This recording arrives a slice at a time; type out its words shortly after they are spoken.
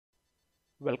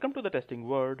Welcome to the testing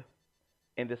world.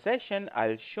 In this session,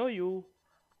 I'll show you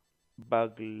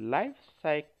bug life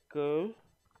cycle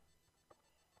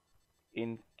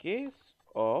in case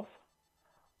of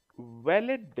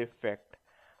valid defect.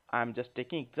 I'm just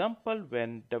taking example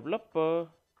when developer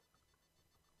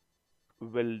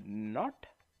will not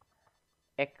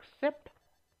accept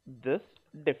this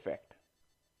defect.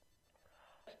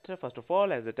 So first of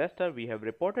all, as a tester, we have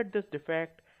reported this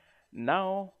defect.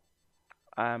 Now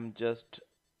I'm just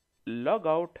log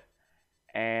out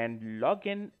and log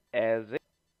in as a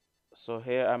so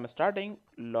here I'm starting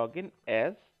login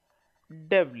as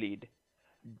dev lead.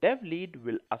 Dev lead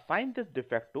will assign this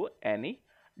defect to any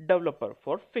developer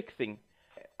for fixing.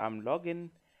 I'm login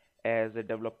as a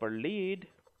developer lead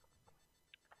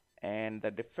and the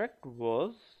defect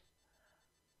was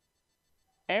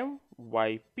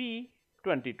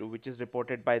MYP22, which is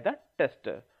reported by the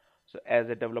tester. So as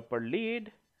a developer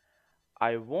lead,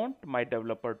 I want my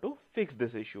developer to fix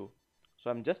this issue.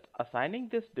 So I'm just assigning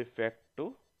this defect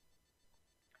to,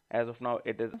 as of now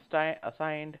it is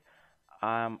assigned,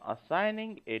 I'm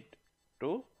assigning it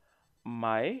to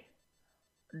my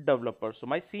developer, so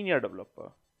my senior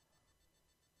developer,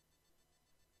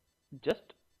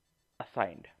 just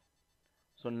assigned.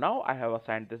 So now I have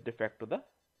assigned this defect to the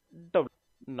developer.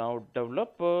 Now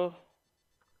developer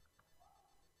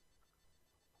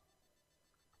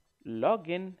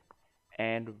login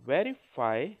and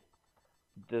verify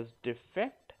this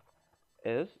defect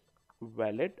is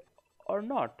valid or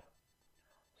not.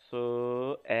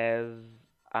 So as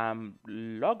I'm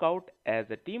log out as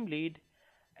a team lead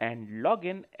and log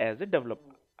in as a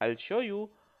developer, I'll show you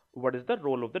what is the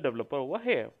role of the developer over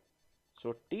here.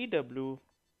 So TW,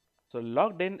 so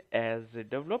logged in as a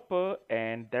developer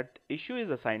and that issue is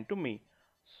assigned to me.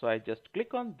 So I just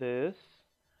click on this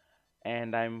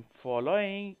and I'm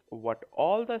following what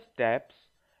all the steps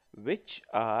which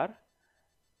are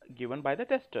given by the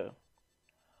tester.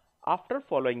 After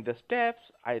following the steps,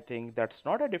 I think that's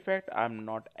not a defect. I'm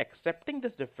not accepting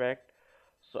this defect.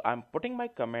 So I'm putting my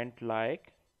comment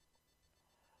like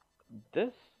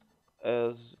this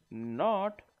is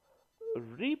not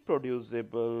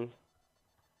reproducible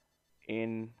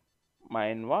in my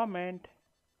environment.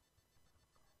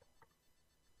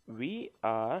 We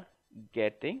are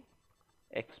getting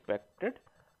expected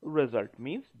result,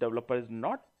 means developer is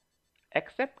not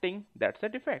accepting that's a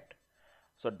defect.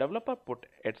 So developer put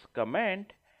its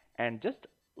comment and just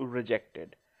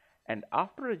rejected, and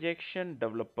after rejection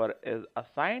developer is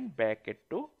assigned back it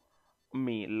to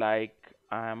me like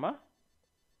I am a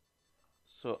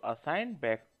so assigned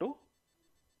back to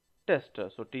tester,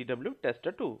 so TW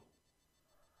tester2.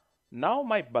 Now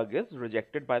my bug is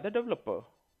rejected by the developer,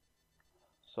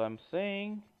 so I'm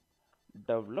saying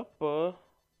developer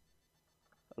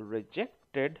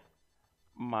rejected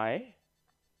my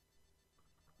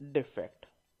defect.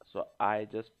 So I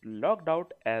just logged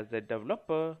out as a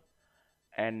developer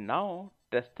and now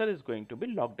tester is going to be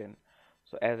logged in.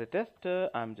 So as a tester,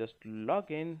 I'm just log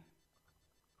in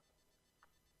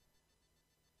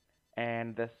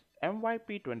and this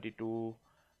MYP22,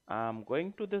 I'm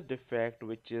going to this defect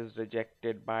which is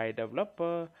rejected by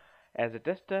developer. As a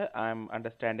tester, I'm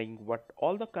understanding what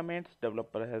all the comments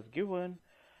developer has given.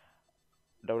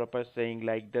 Developer saying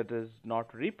like that is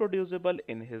not reproducible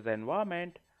in his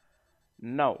environment.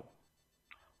 Now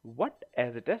what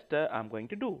as a tester I'm going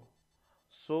to do?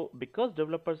 So because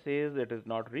developer says it is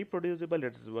not reproducible,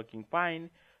 it is working fine,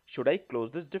 should I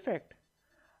close this defect?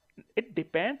 It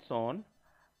depends on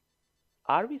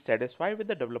are we satisfied with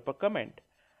the developer comment.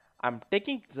 I'm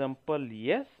taking example,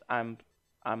 yes, I'm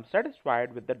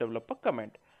satisfied with the developer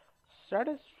comment.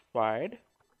 Satisfied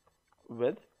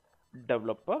with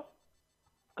developer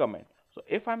comment. So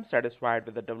if I'm satisfied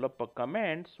with the developer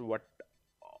comments, what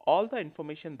all the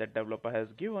information that developer has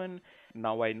given,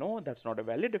 now I know that's not a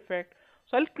valid defect,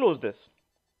 so I'll close this.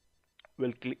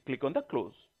 We'll click on the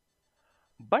close.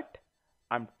 But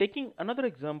I'm taking another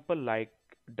example like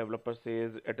developer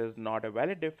says it is not a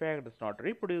valid defect, it's not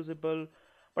reproducible,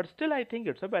 but still I think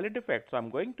it's a valid defect. So I'm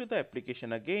going to the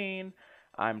application again,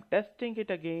 I'm testing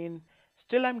it again,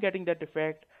 still I'm getting that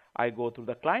defect. I go through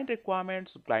the client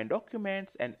requirements, client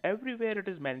documents, and everywhere it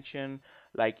is mentioned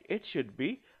like it should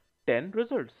be 10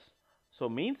 results. So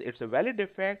means it's a valid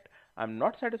defect. I'm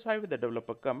not satisfied with the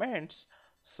developer comments.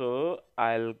 So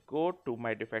I'll go to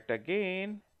my defect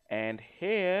again and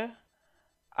here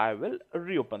I will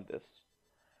reopen this.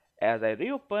 As I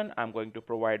reopen, I'm going to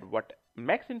provide what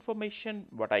max information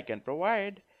what I can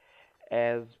provide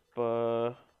as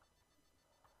per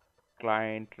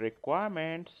client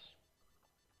requirements.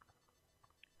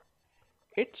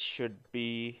 It should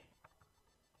be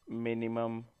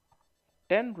minimum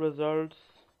 10 results,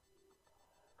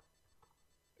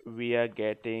 we are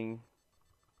getting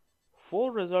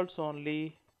 4 results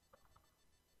only,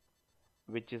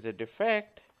 which is a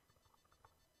defect,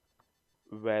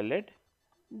 valid,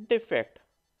 defect.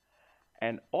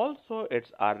 And also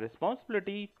it's our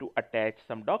responsibility to attach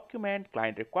some document,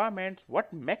 client requirements,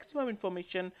 what maximum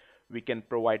information we can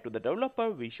provide to the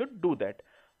developer, we should do that.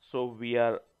 So we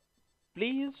are,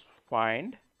 please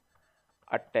find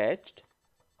attached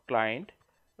client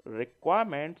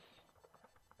requirements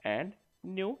and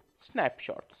new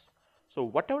snapshots. So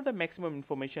whatever the maximum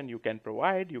information you can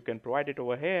provide it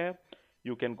over here.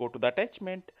 You can go to the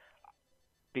attachment,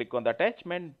 click on the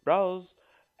attachment, browse,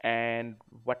 and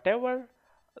whatever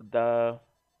the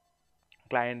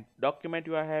client document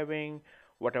you are having,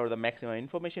 whatever the maximum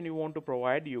information you want to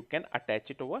provide, you can attach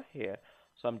it over here.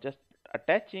 So I'm just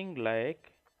attaching,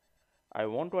 like I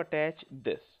want to attach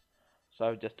this. So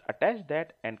I've just attached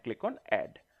that and click on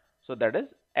add. So that is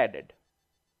added.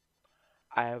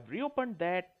 I have reopened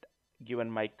that, given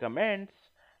my comments,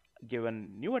 given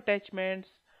new attachments.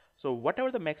 So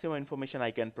whatever the maximum information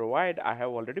I can provide, I have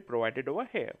already provided over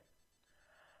here.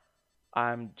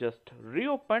 I'm just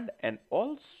reopened, and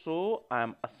also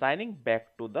I'm assigning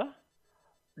back to the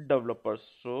developer.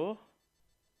 So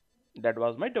that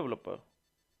was my developer.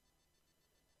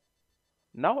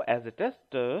 Now as a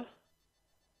tester,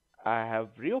 I have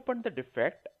reopened the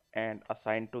defect and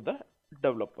assigned to the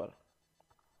developer.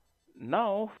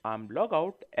 Now I'm log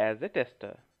out as a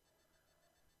tester.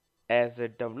 As a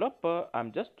developer,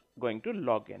 I'm just going to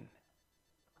log in.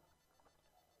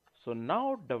 So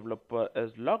now developer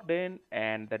is logged in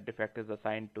and the defect is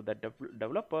assigned to the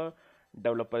developer.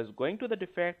 Developer is going to the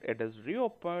defect, it is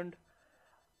reopened.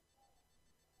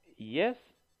 Yes,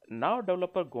 now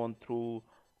developer gone through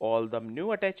all the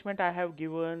new attachment I have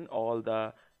given, all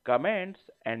the comments,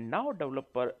 and now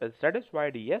developer is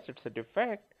satisfied. Yes, it's a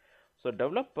defect. So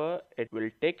developer, it will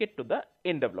take it to the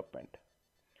in development,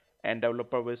 and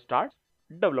developer will start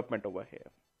development over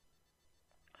here.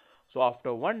 So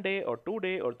after 1 day or 2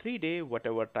 day or 3 day,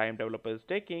 whatever time developer is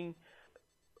taking,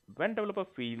 when developer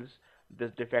feels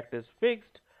this defect is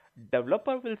fixed,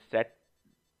 developer will set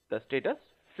the status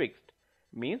fixed,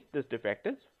 means this defect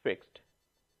is fixed.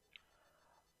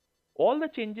 All the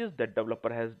changes that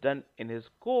developer has done in his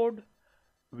code,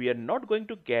 we are not going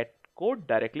to get code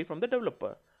directly from the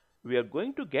developer. We are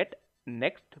going to get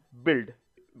next build.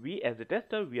 We as a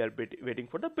tester, we are waiting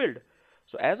for the build.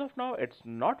 So as of now, it's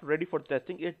not ready for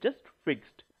testing, it's just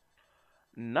fixed.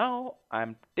 Now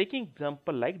I'm taking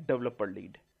example like developer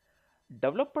lead.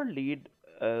 Developer lead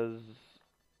is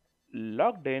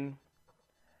logged in,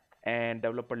 and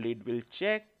developer lead will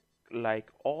check like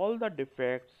all the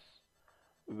defects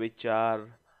which are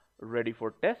ready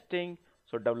for testing.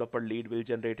 So developer lead will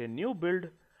generate a new build,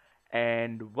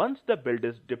 and once the build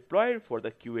is deployed for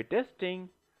the QA testing,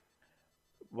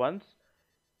 once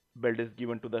build is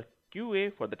given to the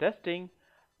QA for the testing,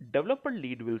 developer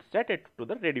lead will set it to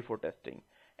the ready for testing,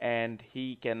 and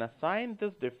he can assign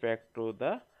this defect to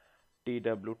the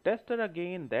TW tester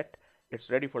again, that it's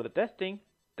ready for the testing,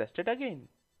 test it again.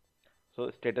 So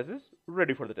status is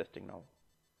ready for the testing now.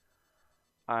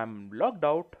 I'm logged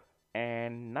out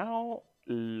and now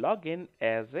log in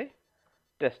as a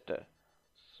tester.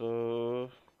 So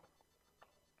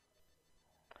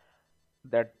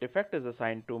that defect is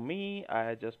assigned to me.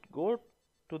 I just go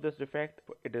to this defect,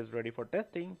 it is ready for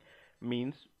testing,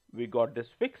 means we got this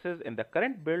fixes in the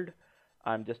current build.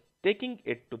 I'm just taking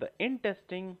it to the in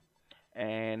testing,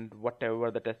 and whatever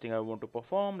the testing I want to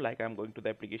perform, like I'm going to the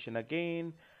application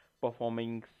again,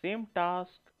 performing same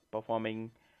task,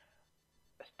 performing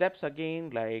steps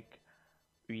again, like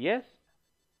yes,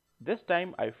 this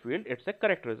time I feel it's a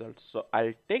correct result. So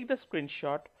I'll take the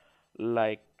screenshot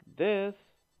like this,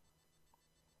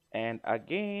 and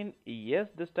again, yes,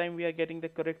 this time we are getting the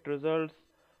correct results.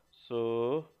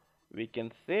 So we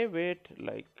can save it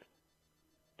like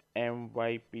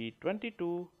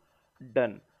MYP22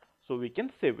 done. So we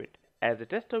can save it. As a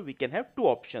tester, we can have two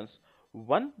options.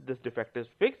 One, this defect is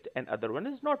fixed, and other one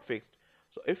is not fixed.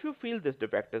 So if you feel this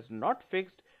defect is not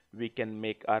fixed, we can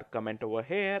make our comment over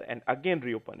here and again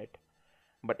reopen it.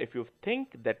 But if you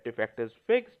think that defect is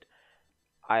fixed,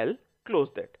 I'll close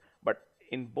that. But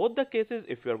in both the cases,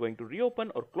 if you are going to reopen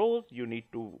or close, you need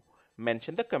to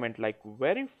mention the comment like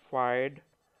verified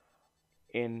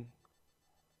in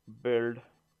build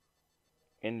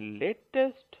in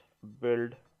latest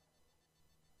build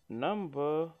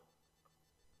number.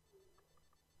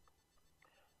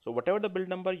 So whatever the build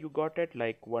number you got it,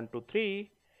 like 1, 2,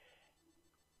 3,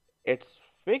 it's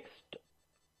fixed.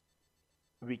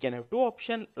 We can have two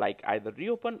options like either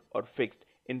reopen or fixed.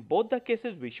 In both the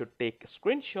cases, we should take a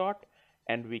screenshot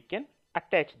and we can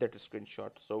attach that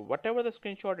screenshot. So whatever the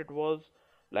screenshot it was,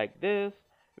 like this,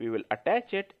 we will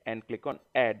attach it and click on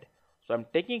add. So I'm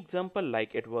taking example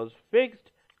like it was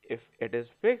fixed. If it is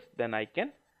fixed, then I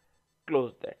can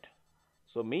close that.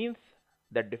 So means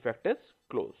that defect is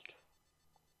closed.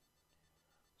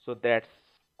 So that's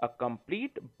a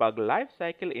complete bug life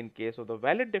cycle in case of the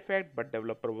valid defect, but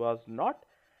developer was not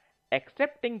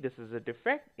accepting this is a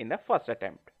defect in the first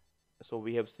attempt. So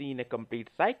we have seen a complete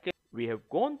cycle. We have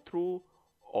gone through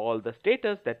all the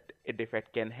status that a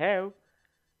defect can have.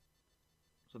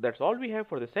 So that's all we have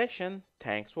for the session.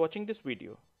 Thanks for watching this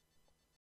video.